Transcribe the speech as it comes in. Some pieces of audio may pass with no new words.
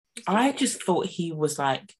I just thought he was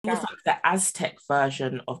like the Aztec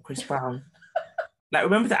version of Chris Brown. Like,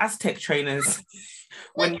 remember the Aztec trainers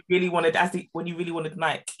when you really wanted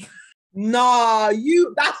Nike? Nah,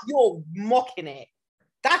 you're mocking it.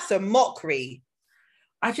 That's a mockery.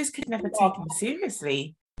 I just could never take him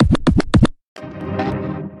seriously.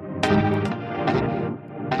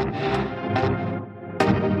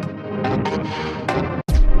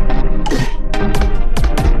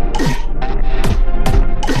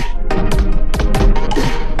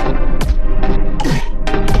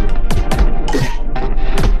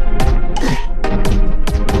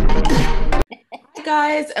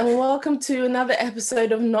 Guys, and welcome to another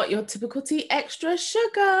episode of Not Your Typical Tea Extra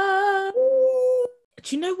Sugar.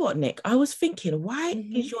 Do you know what, Nick? I was thinking, why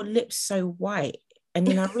is your lips so white? And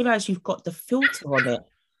then I realized you've got the filter on it.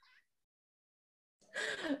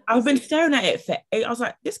 I've been staring at it for 8. I was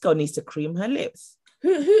like, this girl needs to cream her lips.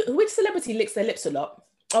 Which celebrity licks their lips a lot?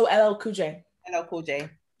 Oh, LL Cool J. LL Cool J.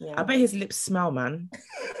 Yeah. I bet his lips smell, man.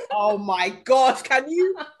 Oh my gosh, can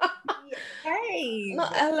you? Hey.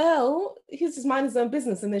 Not LL. He's just minding his own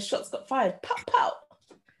business and then shots got fired. Pow, pow.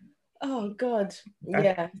 Oh, God.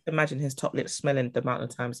 Yeah. Imagine his top lip smelling the amount of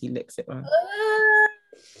times he licks it, man.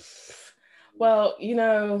 Well, you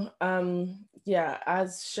know, yeah,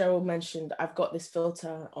 as Cheryl mentioned, I've got this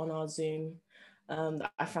filter on our Zoom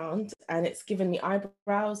that I found, and it's given me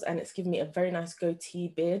eyebrows and it's given me a very nice goatee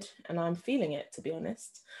beard, and I'm feeling it, to be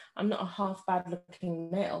honest. I'm not a half bad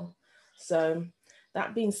looking male. So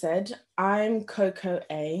that being said, I'm Coco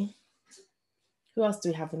A. Who else do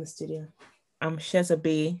we have in the studio? I'm Sheza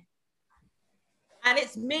B. And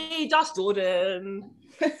it's me, Just Jordan.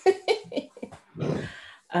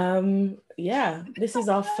 Yeah, this is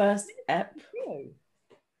our first ep.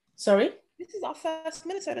 Sorry? This is our first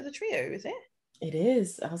Minnesota of the trio, is it? It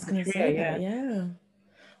is. I was going to say that, yeah.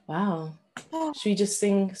 Wow. Should we just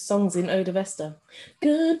sing songs in Ode of Esther?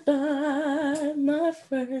 Goodbye, my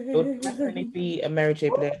friend. It would definitely be a Mary J.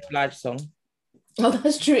 Blige song. Oh,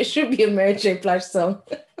 that's true. It should be a Mary J. Blige song.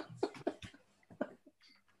 It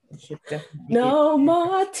should definitely no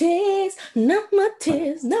more tears, no more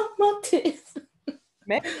tears, no more tears.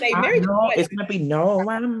 It's gonna be no,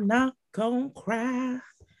 I'm not gonna cry.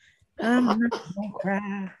 I'm not gonna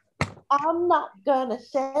cry. I'm not gonna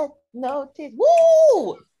shed no tears.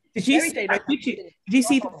 Woo! Did you see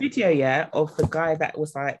the video, yeah, of the guy that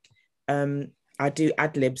was like, I do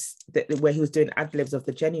ad libs, where he was doing ad libs of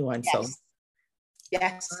the Genuine song?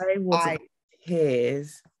 Yes. I was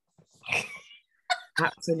tears.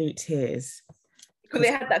 Absolute tears. Because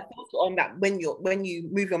they had that filter on that when you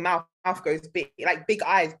move your mouth goes big, like big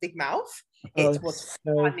eyes, big mouth. It was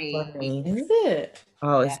so funny. Is it?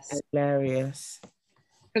 Oh, it's hilarious.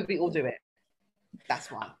 Because we all do it.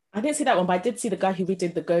 That's why. I didn't see that one, but I did see the guy who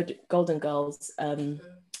redid the Golden Girls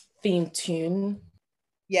theme tune.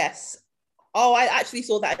 Yes. Oh, I actually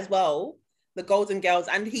saw that as well. The Golden Girls,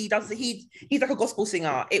 and he's like a gospel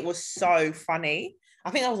singer. It was so funny. I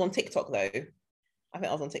think that was on TikTok though.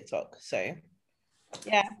 So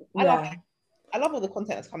yeah, I love it. I love all the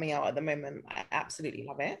content that's coming out at the moment. I absolutely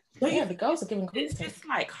love it. Yeah, the girls are giving content. It's just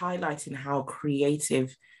like highlighting how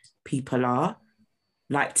creative people are.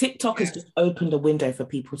 Like TikTok has just opened a window for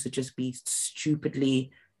people to just be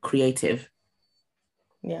stupidly creative.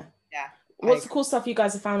 Yeah. Yeah. What's the cool stuff you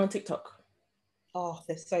guys have found on TikTok? Oh,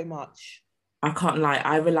 there's so much. I can't lie.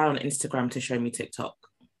 I rely on Instagram to show me TikTok.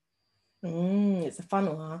 It's a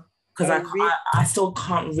funnel, huh? Because I still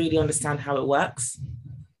can't really understand how it works.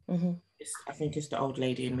 Mm-hmm. I think it's the old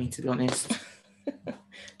lady in me, to be honest.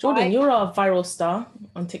 Jordan, you're a viral star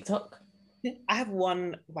on TikTok. I have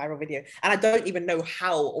one viral video, and I don't even know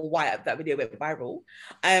how or why that video went viral.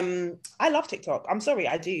 I love TikTok. I'm sorry,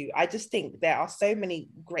 I do. I just think there are so many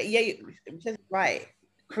great,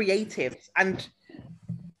 creatives, and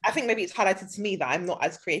I think maybe it's highlighted to me that I'm not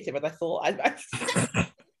as creative as I thought.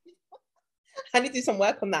 I need to do some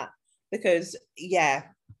work on that because,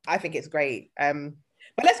 I think it's great.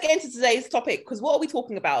 But let's get into today's topic, because what are we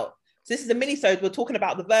talking about? So this is a mini-sode. We're talking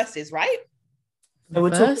about the verses, right? So we're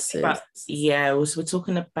talking about, we're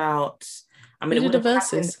talking about, I mean, it would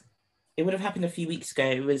have happened a few weeks ago.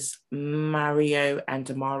 It was Mario and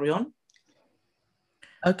Demarion.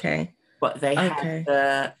 Okay. But they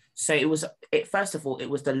had first of all, it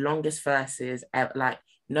was the longest verses ever. Like,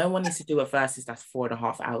 no one needs to do a verses that's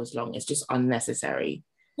 4.5 hours long. It's just unnecessary.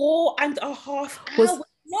 4.5 hours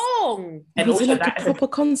long. And was it like a proper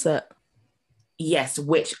concert? Yes,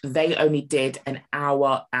 which they only did an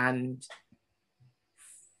hour and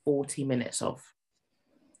 40 minutes of,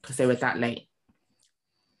 because they were that late.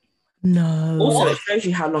 No. Also, it shows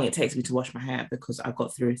you how long it takes me to wash my hair, because I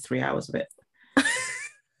got through 3 hours of it.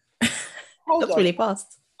 Hold That's on. really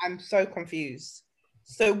fast. I'm so confused.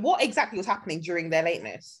 So what exactly was happening during their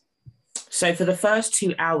lateness? So for the first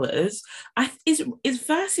 2 hours, is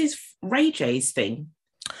Versus Ray J's thing?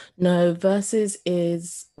 No, Versus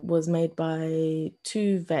was made by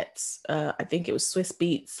two vets. I think it was Swiss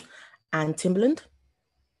Beats and Timbaland.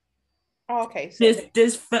 Oh, okay. So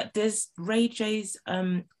There's Ray J's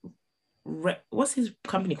what's his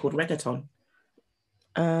company called? Reggaeton.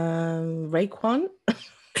 Raekwon.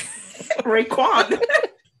 Raekwon.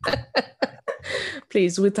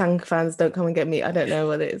 Please, Wu-Tang fans, don't come and get me. I don't know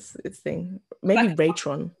what it is. It's thing. Maybe Like-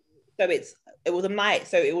 Raytron. so it was a night.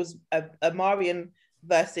 So it was a Marion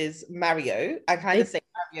versus Mario. I kind of say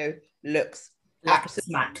Mario looks Like a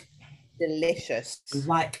absolutely snack. delicious.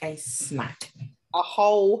 Like a snack. A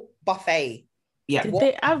whole buffet. Yeah. Did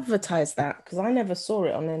they advertise that? Because I never saw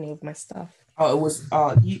it on any of my stuff. Oh, it was.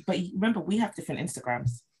 But you remember, we have different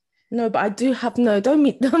Instagrams. No, but I do have don't do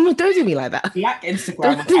me like that. Black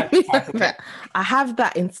Instagram. Don't do me like that. I have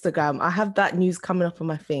that Instagram. I have that news coming up on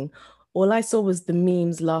my thing. All I saw was the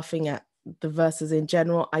memes laughing at the verses in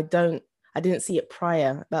general. I didn't see it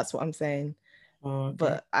prior. That's what I'm saying. Oh,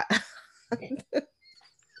 okay.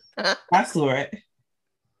 But I saw it.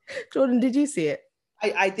 Jordan, did you see it?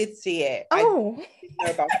 I did see it. Oh, I didn't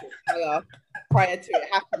know about it prior to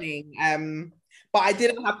it happening. But I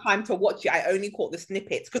didn't have time to watch it. I only caught the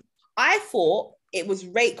snippets because I thought it was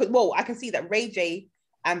Ray. Well, I can see that Ray J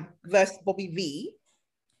and versus Bobby V.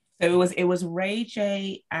 So it was Ray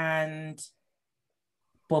J and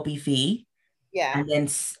Bobby V. Yeah. And then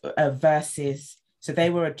Versus. So they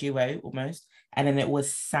were a duo almost. And then it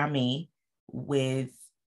was Sammy with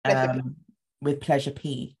Pleasure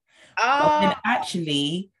P. But then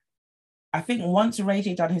actually, I think once Ray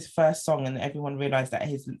J done his first song and everyone realized that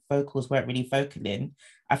his vocals weren't really vocaling,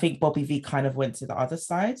 I think Bobby V kind of went to the other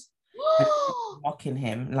side, mocking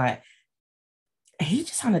him. Like, he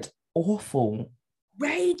just sounded awful.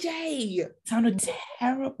 Ray J Sounded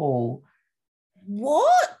terrible.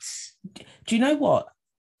 What? Do you know what?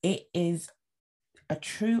 It is a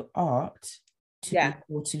true art to be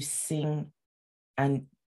able to sing and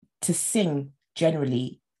to sing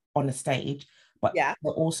generally on a stage, but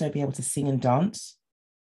also be able to sing and dance.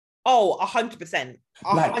 Oh, 100%.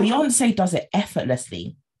 Like Beyonce does it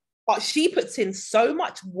effortlessly. But she puts in so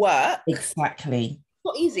much work. Exactly. It's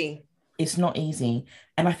not easy. It's not easy.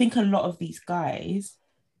 And I think a lot of these guys,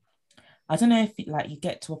 I don't know if you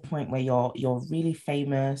get to a point where you're really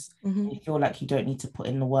famous, you feel like you don't need to put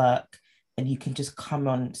in the work and you can just come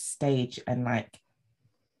on stage and look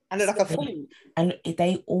like a fool. And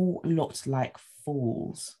they all looked like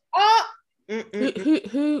fools.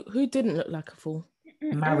 Who didn't look like a fool?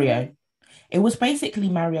 Mario. It was basically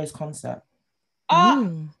Mario's concert.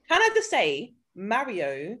 Can I just say,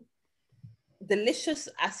 Mario, delicious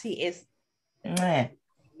as he is,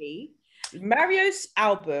 Mario's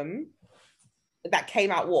album that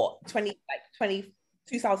came out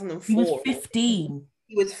 2004. He was 15.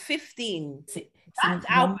 He was 15. That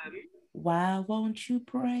album. Why won't you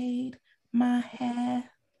braid my hair?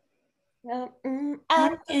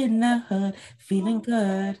 I'm in the hood, feeling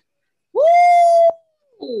good.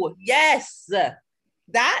 Woo! Yes,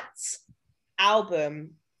 that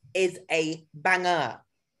album is a banger.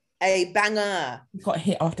 A banger. He got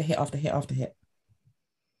hit after hit after hit after hit.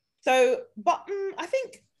 So, but I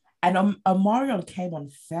think. And Omarion came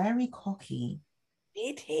on very cocky.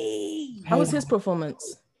 Did he? How was his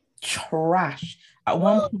performance? Trash. At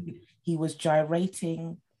one point, he was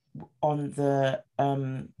gyrating on the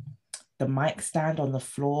mic stand on the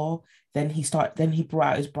floor. Then he brought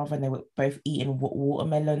out his brother and they were both eating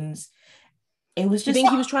watermelons. It was just. Do you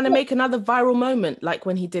think he was trying to make another viral moment, like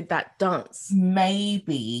when he did that dance?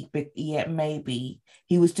 Maybe, but yeah, maybe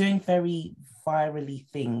he was doing very virally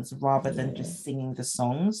things rather than just singing the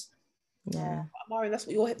songs. Yeah, Amari, that's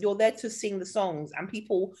what you're there to sing the songs, and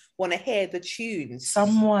people want to hear the tunes.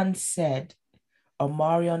 Someone said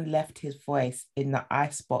Omarion left his voice in the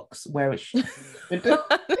icebox where it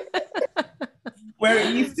where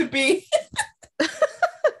it used to be.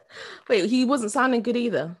 Wait, he wasn't sounding good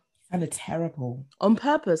either. Sounded terrible on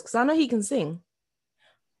purpose, because I know he can sing.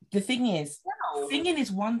 The thing is, singing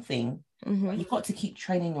is one thing, but you've got to keep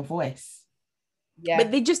training your voice. Yeah,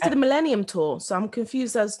 but they just did a Millennium tour, so I'm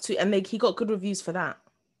confused as to, and he got good reviews for that.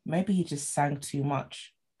 Maybe he just sang too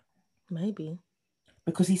much. Maybe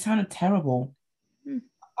because he sounded terrible.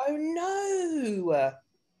 Oh no!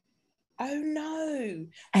 Oh no!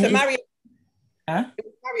 And so Mario, huh? It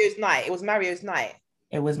was Mario's night. It was Mario's night.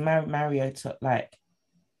 It was Mario took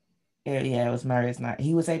Yeah, it was Mario's night.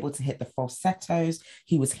 He was able to hit the falsettos.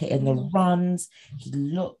 He was hitting the runs. He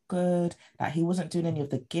looked good. Like he wasn't doing any of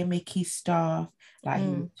the gimmicky stuff. Like he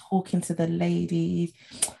was talking to the ladies.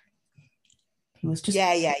 He was just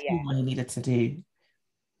yeah. doing what he needed to do.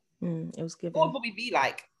 It was given. What would Bobby be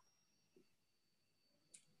like?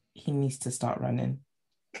 He needs to start running.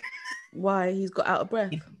 Why? He's got out of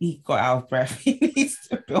breath. He got out of breath. He needs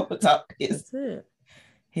to build up his. That's it.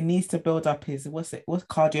 He needs to build up his what's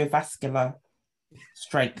cardiovascular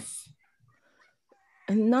strength.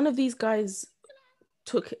 And none of these guys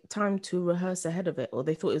took time to rehearse ahead of it, or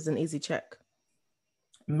they thought it was an easy check.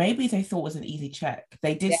 Maybe they thought it was an easy check.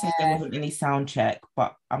 They did say there wasn't any sound check,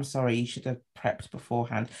 but I'm sorry, you should have prepped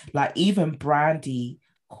beforehand. Like even Brandy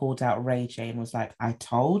called out Ray J and was like, I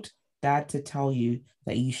told Dad to tell you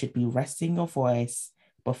that you should be resting your voice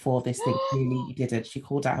before this thing. Clearly you didn't. She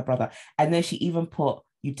called out her brother. And then she even put,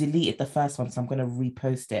 you deleted the first one, so I'm going to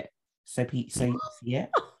repost it. So you can see it.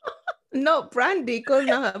 Not Brandy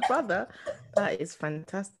calling out her brother. That is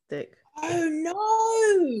fantastic. Oh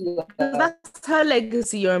no. That's her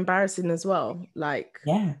legacy you're embarrassing as well. Like,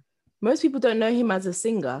 yeah. Most people don't know him as a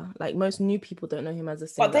singer. Like most new people don't know him as a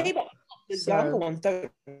singer. But the younger ones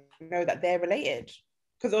don't know that they're related.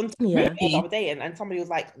 Because on the other day, and somebody was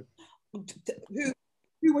like,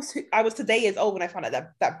 I was today years old when I found out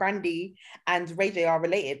that Brandy and Ray J are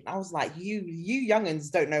related. I was like, you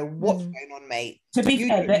youngins don't know what's going on, mate. To be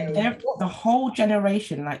fair, the whole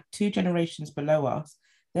generation, like 2 generations below us,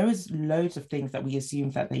 there is loads of things that we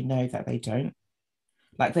assume that they know that they don't.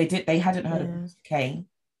 Like they hadn't heard of B2K.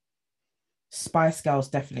 Spice Girls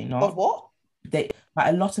definitely not. Of what? Like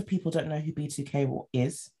a lot of people don't know who B2K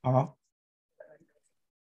are.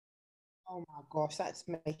 Oh my gosh, that's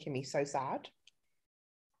making me so sad.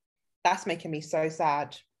 That's making me so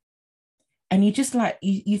sad. And you just like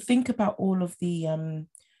you think about all of the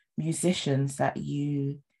musicians that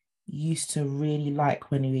you used to really like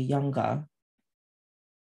when you were younger.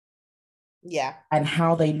 Yeah. And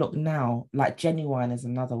how they look now. Like Genuine is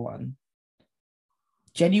another one.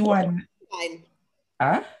 Genuine.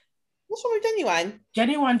 Huh? What's wrong with Genuine?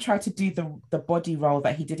 Genuine tried to do the body roll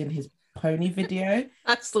that he did in his pony video.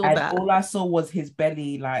 I saw that. All I saw was his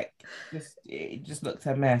belly, like it just looked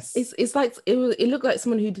a mess. It's like it looked like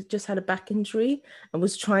someone who just had a back injury and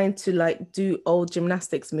was trying to like do old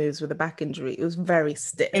gymnastics moves with a back injury. It was very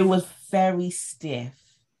stiff. It was very stiff.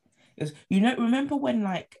 It was, remember when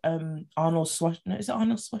like Arnold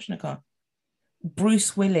Schwarzenegger,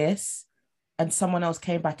 Bruce Willis, and someone else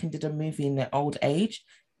came back and did a movie in their old age,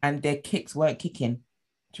 and their kicks weren't kicking. Do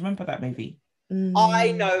you remember that movie?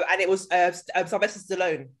 I know, and it was Sylvester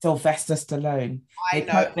Stallone.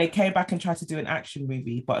 They came back and tried to do an action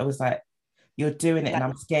movie, but it was like, you're doing it, and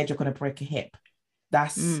I'm scared you're going to break a hip.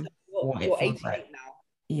 That's what you're it feels 88 like. now.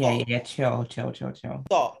 Yeah, chill.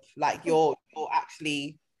 Stop. Like you're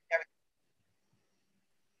actually.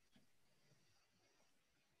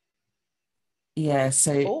 Yeah.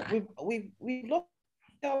 So we've lost.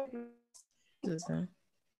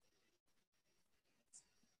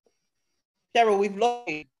 Cheryl, we've lost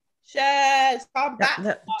you. Shares, come back.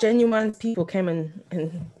 That Genuine people came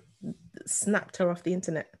and snapped her off the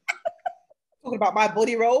internet. Talking about my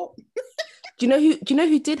body roll. Do you know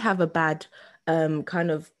who did have a bad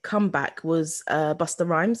kind of comeback was Busta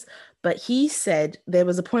Rhymes, but he said there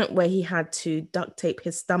was a point where he had to duct tape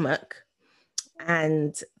his stomach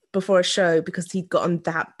and before a show because he'd gotten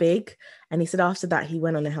that big, and he said after that he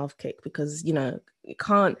went on a health kick because you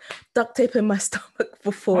can't duct tape in my stomach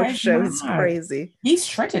before a show. It's crazy. He's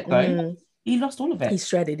shredded though. He lost all of it. He's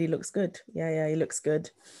shredded. He looks good. Yeah, he looks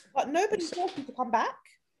good. But nobody's wanting to come back.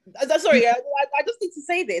 Sorry, I just need to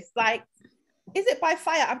say this. Like, is it by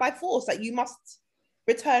fire and by force that you must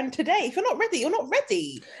return today? If you're not ready, you're not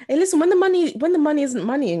ready. Hey, listen, when the money isn't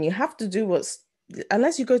money, and you have to do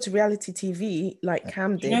unless you go to reality TV like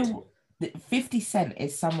Cam did. 50 Cent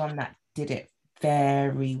is someone that did it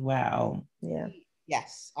very well. Yeah.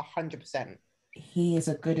 Yes, 100%. He is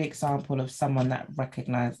a good example of someone that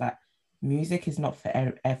recognized that music is not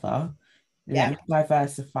forever. Let me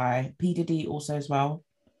diversify. P. Diddy also as well.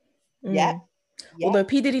 Yeah. Although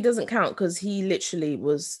P. Diddy doesn't count because he literally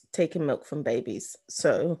was taking milk from babies.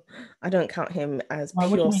 So I don't count him as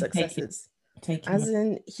pure successes. As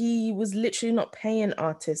in, he was literally not paying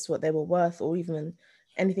artists what they were worth or even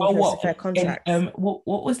anything close to fair contracts.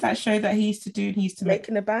 What was that show that he used to do? He used to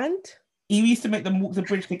Making a Band? He used to make them walk the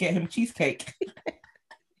bridge to get him cheesecake.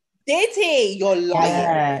 Did he? You're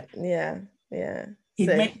lying. Yeah. He'd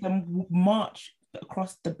make them march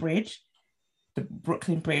across the bridge, the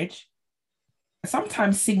Brooklyn Bridge,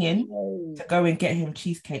 sometimes singing to go and get him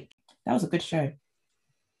cheesecake. That was a good show.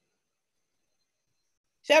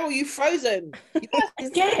 Cheryl, you frozen. You guys,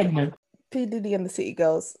 Again. P. Diddy and the City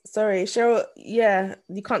Girls. Sorry, Cheryl. Yeah,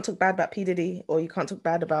 you can't talk bad about P. Diddy, or you can't talk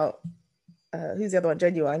bad about who's the other one?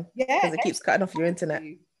 Genuine. yeah, Because it keeps cutting off your internet.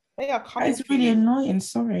 they are coming. It's really annoying.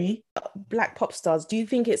 Sorry. Black pop stars. Do you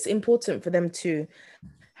think it's important for them to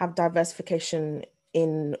have diversification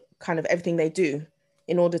in kind of everything they do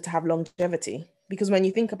in order to have longevity? Because when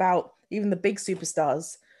you think about even the big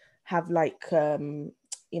superstars have like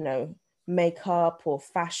makeup or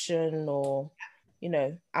fashion or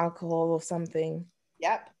alcohol or something.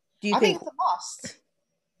 Yep. Do you I think it's a must.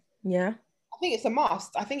 Yeah. I think it's a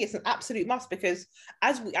must. I think it's an absolute must because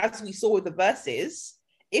as we saw with the verses,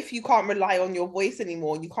 if you can't rely on your voice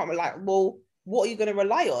anymore, you can't rely. Well, what are you going to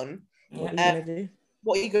rely on? What are you going to do?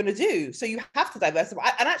 What are you going to do? So you have to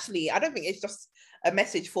diversify. And actually, I don't think it's just a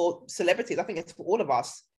message for celebrities. I think it's for all of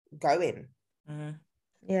us going.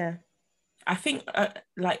 Yeah. I think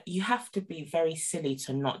like you have to be very silly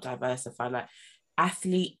to not diversify. Like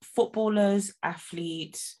footballers,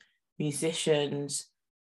 athletes, musicians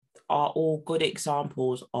are all good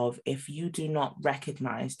examples of if you do not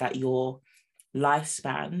recognize that your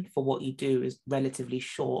lifespan for what you do is relatively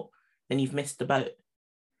short, then you've missed the boat.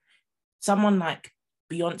 Someone like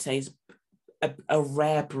Beyonce is a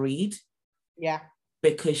rare breed. Yeah.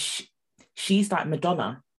 Because she's like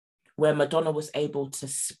Madonna, where Madonna was able to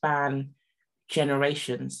span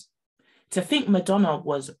generations. To think Madonna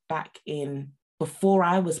was back in before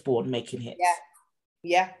I was born making hits.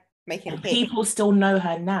 Yeah. Making and hits. People still know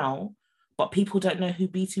her now, but people don't know who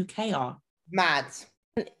B2K are. Mad.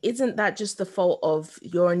 And isn't that just the fault of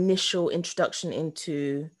your initial introduction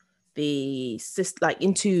into the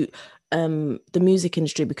music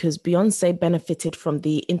industry? Because Beyonce benefited from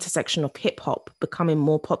the intersection of hip hop becoming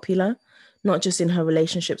more popular, not just in her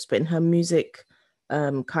relationships, but in her music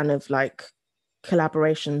kind of like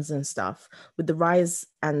collaborations and stuff. With the rise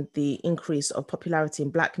and the increase of popularity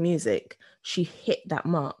in Black music, she hit that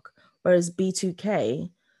mark. Whereas B2K,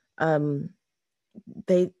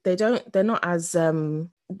 they're not as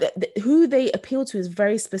who they appeal to is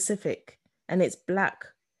very specific, and it's Black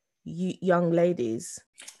young ladies.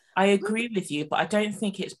 I agree with you, but I don't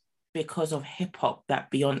think it's because of hip hop that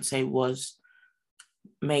Beyonce was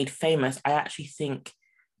made famous. I actually think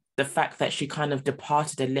the fact that she kind of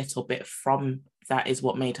departed a little bit from that is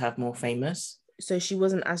what made her more famous. So she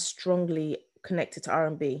wasn't as strongly connected to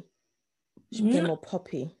R&B. She became more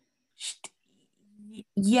poppy.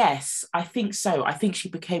 Yes, I think so. I think she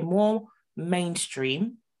became more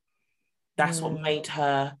mainstream. That's what made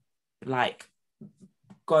her like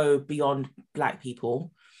go beyond Black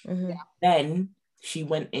people. Mm-hmm. Then she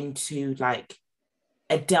went into like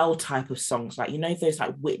Adele type of songs, like those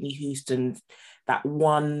like Whitney Houston,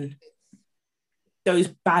 those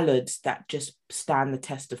ballads that just stand the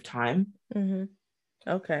test of time. Mm-hmm.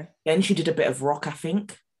 Okay. Then she did a bit of rock, I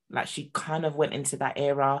think. Like she kind of went into that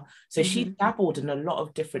era. So she dabbled in a lot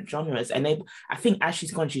of different genres. And I think as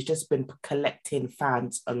she's gone, she's just been collecting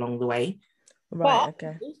fans along the way. Right,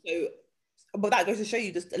 okay. But that goes to show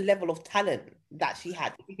you just the level of talent that she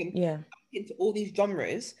had. You can into all these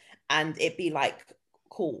genres and it be like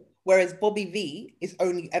cool. Whereas Bobby V is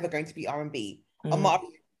only ever going to be R&B. Amari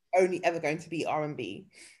only ever going to be R&B.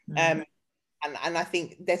 And I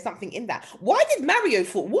think there's something in that. Why did Mario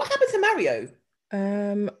fall? What happened to Mario?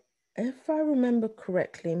 If I remember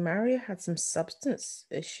correctly, Mario had some substance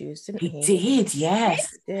issues, didn't he? He did,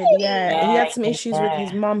 yes. He did, yeah. He had some issues with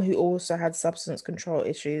his mum, who also had substance control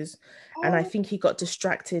issues. And I think he got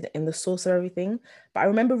distracted in the source of everything. But I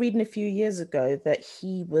remember reading a few years ago that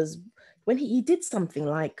when he did something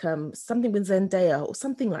like something with Zendaya or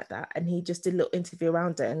something like that, and he just did a little interview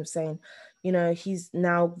around it and was saying, he's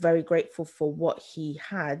now very grateful for what he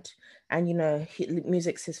had, and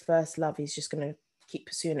music's his first love. He's just going to keep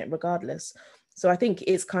pursuing it regardless. So I think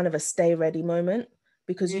it's kind of a stay ready moment,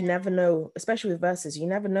 because you never know, especially with verses, you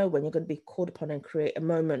never know when you're going to be called upon and create a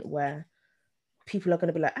moment where people are going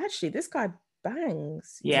to be like, actually, this guy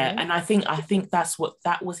bangs. And I think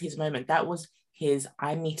that was his moment. That was his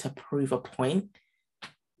I need to prove a point.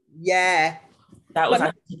 Yeah. That was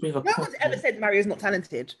no one's ever said Mario's not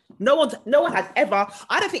talented. No one has ever.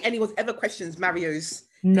 I don't think anyone's ever questions Mario's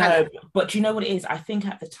talent. But do you know what it is? I think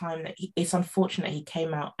at the time that it's unfortunate he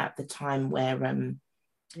came out at the time where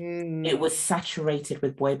it was saturated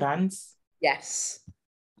with boy bands. Yes.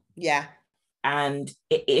 Yeah. And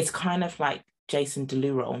it's kind of like Jason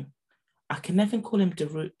Derulo. I can never call him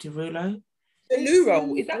Derulo. Derulo?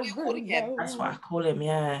 Is that what you're calling him? That's what I call him,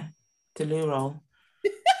 yeah. Derulo.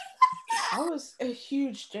 I was a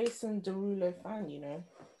huge Jason Derulo fan,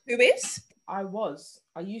 Who is? I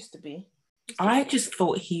used to be. I just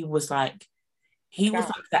thought he was like, He was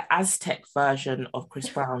like the Aztec version of Chris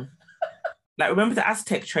Brown. Like, remember the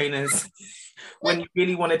Aztec trainers when you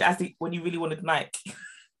really wanted Nike?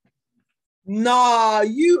 Nah,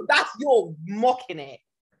 you're mocking it.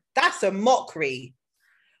 That's a mockery.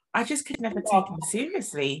 I just could never take him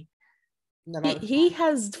seriously. No. He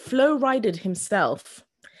has flow rided himself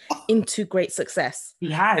into great success.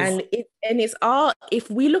 He has. And it's our, if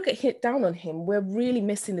we look at hit down on him, we're really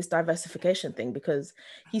missing this diversification thing, because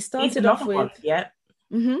he started off with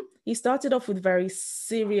he started off with very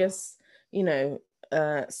serious,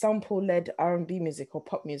 sample-led R&B music or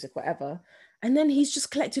pop music, whatever. And then he's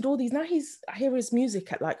just collected all these. Now I hear his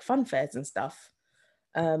music at like fun fairs and stuff.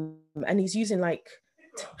 And he's using like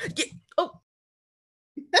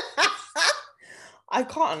I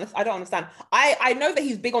don't understand. I know that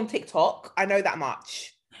he's big on TikTok. I know that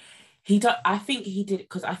much. I think he did,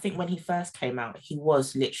 because I think when he first came out, he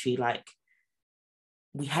was literally like,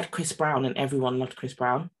 we had Chris Brown and everyone loved Chris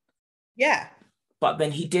Brown. Yeah. But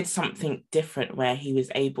then he did something different where he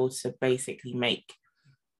was able to basically make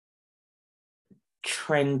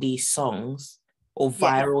trendy songs or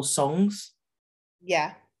viral songs.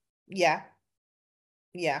 Yeah.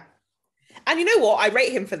 And you know what? I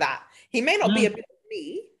rate him for that. He may not be a bit of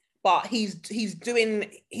me, but he's doing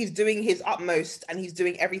his utmost and he's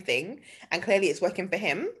doing everything, and clearly it's working for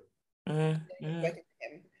him.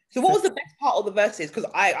 So what was the best part of the verses? Because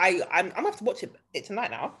I'm gonna have to watch it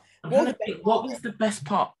tonight now. What was the best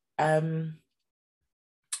part?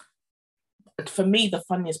 For me, the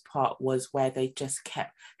funniest part was where they just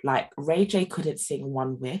kept, like, Ray J couldn't sing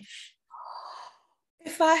One Wish.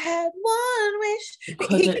 If I had one wish, he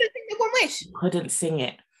couldn't sing the One Wish. Couldn't sing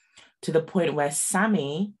it, to the point where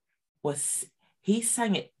Sammy he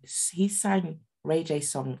sang Ray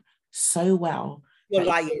J's song so well. You're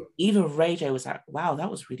lying. Even Ray J was like, wow, that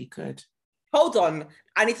was really good. Hold on,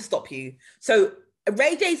 I need to stop you. So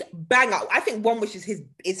Ray J's banger, I think One Wish is his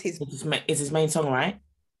main song, right?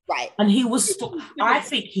 Right. And he was I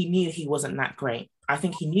think he knew he wasn't that great.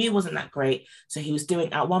 So he was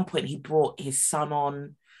doing, at one point he brought his son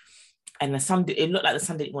on, and it looked like the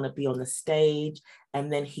son didn't want to be on the stage,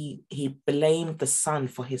 and then he blamed the son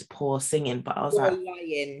for his poor singing. But I was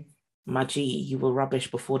lying. My G, you were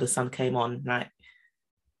rubbish before the son came on. Like,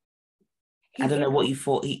 I don't know what you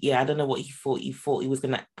thought. I don't know what he thought. You thought he was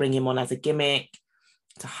gonna bring him on as a gimmick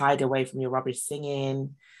to hide away from your rubbish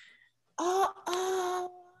singing.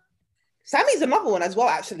 Sammy's another one as well,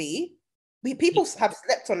 actually. People have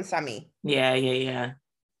slept on Sammy. Yeah.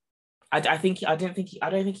 I don't think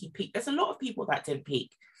he peaked. There's a lot of people that didn't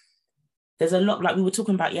peak. There's a lot, like we were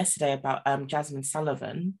talking about yesterday about Jasmine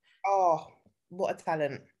Sullivan. Oh, what a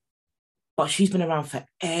talent. But she's been around for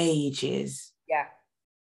ages.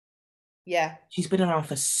 Yeah. She's been around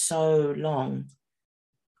for so long.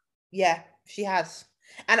 Yeah, she has.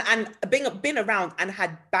 And been around and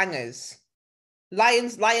had bangers.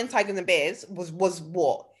 Lions, Tigers and Bears was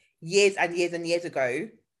what? Years and years and years ago.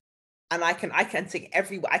 And I can sing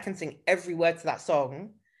every word to that song.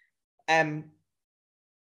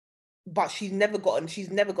 But she's never gotten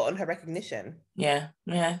her recognition. Yeah.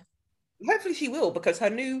 Hopefully she will, because her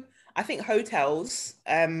new, I think, Hotels,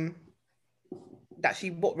 that she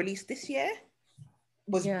released this year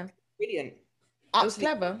was brilliant. It was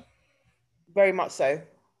clever. Very much so.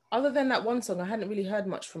 Other than that one song, I hadn't really heard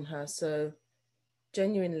much from her. So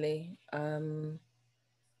genuinely,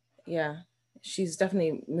 she's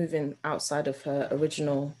definitely moving outside of her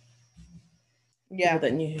original people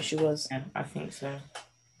that knew who she was. Yeah, I think so.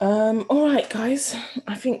 All right, guys.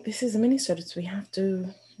 I think this is a mini-sode, so we have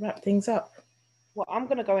to wrap things up. Well, I'm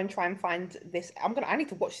gonna go and try and find this. I need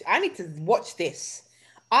to watch this.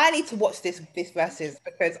 I need to watch this verses,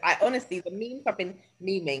 because I honestly, the memes have been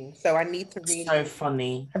memeing, so I need to really. So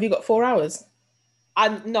funny. Have you got 4 hours?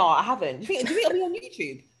 No, I haven't. Do you think it'll be on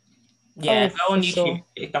YouTube? Yeah, go on YouTube.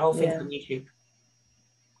 Sure. The whole thing's on YouTube.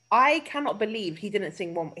 I cannot believe he couldn't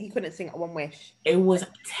sing One Wish. It was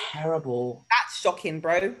terrible. That's shocking,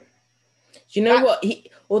 bro. You know what?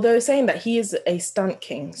 Although saying that he is a stunt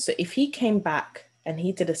king, so if he came back and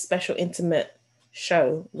he did a special intimate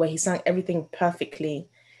show where he sang everything perfectly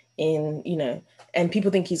in, and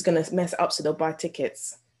people think he's gonna mess up, so they'll buy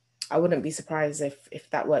tickets, I wouldn't be surprised if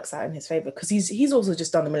that works out in his favor, because he's also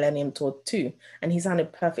just done the Millennium Tour too, and he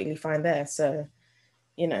sounded perfectly fine there. So,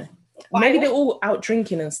 maybe they're all out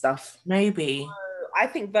drinking and stuff. Maybe. I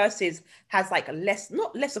think Versus has like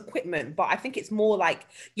not less equipment, but I think it's more like,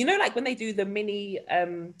 like when they do the mini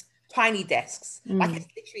tiny desks, like it's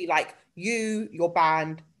literally like your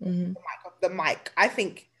band, the mic. I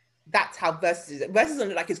think that's how Versus is. Versus doesn't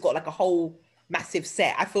look like it's got like a whole massive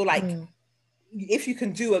set. I feel like if you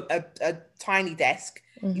can do a tiny desk,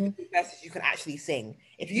 you can do versus you can actually sing.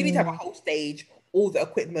 If you need to have a whole stage, all the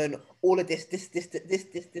equipment, all of this,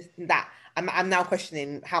 and that, I'm now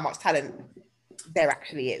questioning how much talent there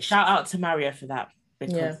actually is. Shout out to Mario for that,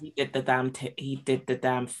 because Yeah. he did the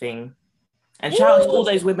damn thing. And shout out to all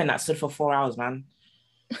those women that stood for 4 hours, man.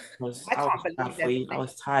 I was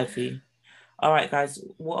tired for you. All right, guys,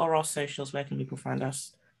 what are our socials? Where can people find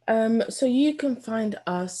us? So you can find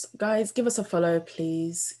us, guys, give us a follow,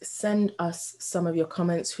 please. Send us some of your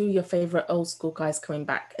comments. Who are your favorite old school guys coming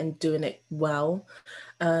back and doing it well?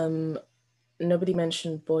 Nobody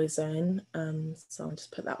mentioned Boyzone, so I'll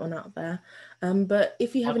just put that one out there. But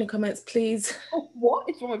if you have any comments, please. What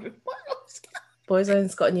is wrong with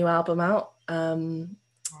Boyzone's got a new album out.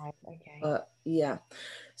 Okay. But yeah.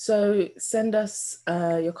 So send us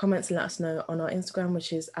your comments and let us know on our Instagram,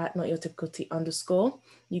 which is @notyourtypicaltea_.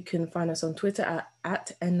 You can find us on Twitter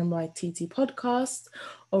at NYTT Podcast,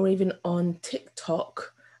 or even on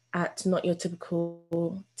TikTok at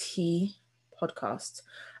NotYourTypicalTea Podcast.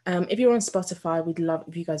 If you're on Spotify, we'd love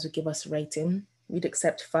if you guys would give us a rating. We'd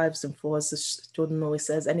accept 5s and 4s, as Jordan always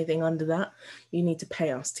says. Anything under that, you need to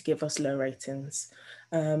pay us to give us low ratings.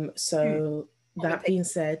 That being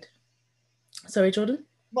said, sorry, Jordan?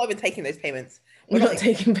 Not even taking those payments. We're not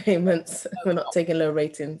taking payments. We're not taking low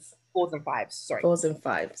ratings. 4s and 5s, sorry. 4s and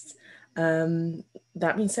 5s.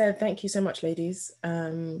 That being said, thank you so much, ladies.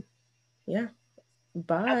 Yeah.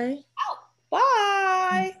 Bye. Out.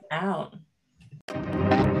 Bye. Out.